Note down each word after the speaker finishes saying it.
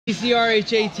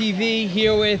ECRHA TV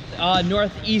here with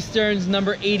Northeastern's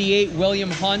number 88,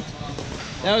 William Hunt.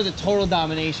 That was a total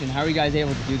domination. How are you guys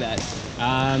able to do that?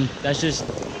 That's just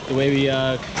the way we.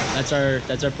 That's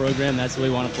our program. That's the way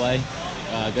we want to play.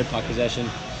 Good puck possession.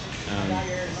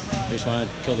 We just want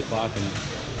to kill the clock and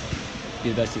be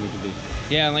the best team we can be.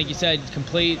 Yeah, and like you said,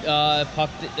 complete puck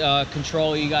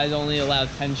control. You guys only allowed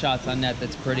 10 shots on net.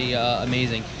 That's pretty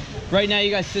amazing. Right now,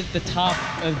 you guys sit at the top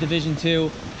of Division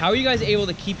II. How are you guys able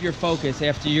to keep your focus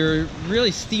after you're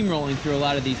really steamrolling through a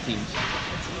lot of these teams?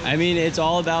 I mean, it's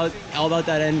all about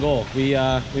that end goal. We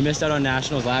missed out on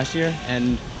nationals last year,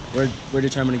 and we're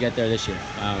determined to get there this year.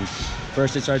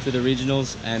 First, it starts with the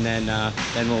regionals, and then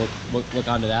we'll look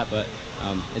onto that. But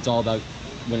it's all about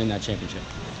winning that championship.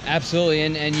 Absolutely,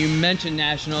 and you mentioned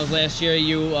nationals last year.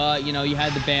 You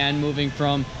had the band moving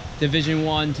from Division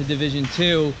I to Division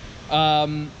II.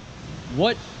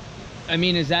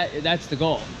 That's the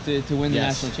goal, to win the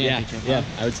national championship? Yeah,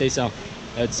 I would say so.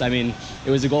 I mean,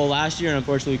 it was a goal last year, and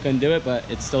unfortunately we couldn't do it, but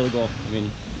it's still a goal. I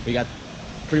mean, we got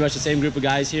pretty much the same group of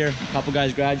guys here. A couple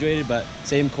guys graduated, but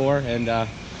same core, and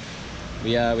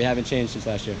we haven't changed since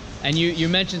last year. And you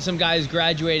mentioned some guys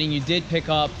graduating. You did pick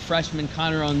up freshman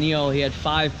Connor O'Neill. He had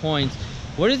 5 points.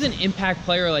 What does an impact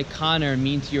player like Connor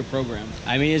mean to your program?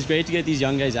 I mean, it's great to get these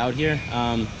young guys out here.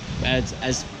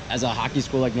 As a hockey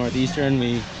school like Northeastern,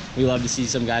 we love to see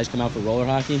some guys come out for roller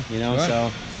hockey, you know. Sure.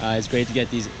 So it's great to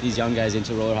get these young guys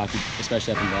into roller hockey,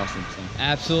 especially up in Boston. So.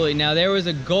 Absolutely. Now, there was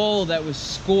a goal that was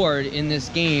scored in this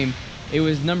game. It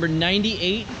was number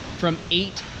 98 from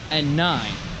 8 and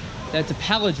 9. That's a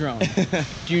palindrome.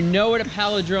 Do you know what a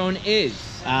palindrome is?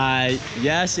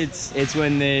 Yes, it's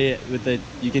when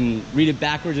you can read it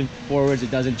backwards and forwards,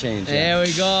 it doesn't change. Yeah. There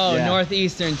we go. Yeah.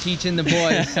 Northeastern teaching the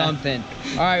boys something.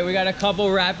 All right, we got a couple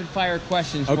rapid fire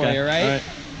questions for you, right? All right.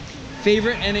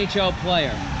 Favorite NHL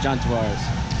player? John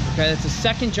Tavares. Okay, that's the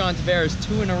second John Tavares,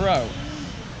 2 in a row.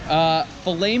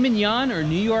 Filet mignon or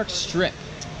New York strip?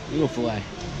 We'll go filet.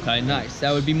 Okay, nice.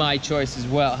 That would be my choice as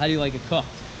well. How do you like it cooked?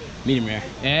 Medium rare.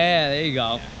 Yeah, there you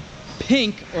go.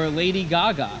 Pink or Lady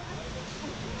Gaga?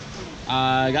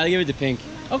 Gotta give it to Pink.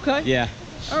 Okay. Yeah.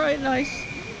 All right, nice.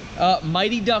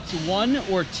 Mighty Ducks 1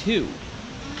 or 2?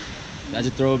 That's a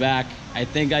throwback. I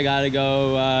think I gotta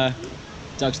go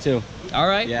Ducks 2. All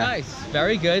right, yeah. Nice.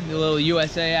 Very good. A little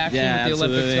USA action with the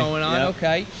absolutely. Olympics going on. Yep.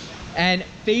 Okay. And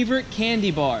favorite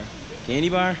candy bar? Candy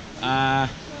bar?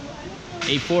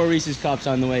 Ate 4 Reese's Cups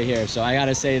on the way here, so I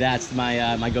gotta say that's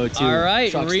my go-to. All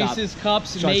right, Reese's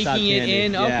Cups making it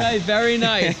in. Okay, very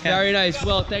nice, very nice.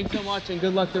 Well, thanks so much, and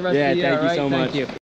good luck the rest of the year. Thank you so much. Thank you.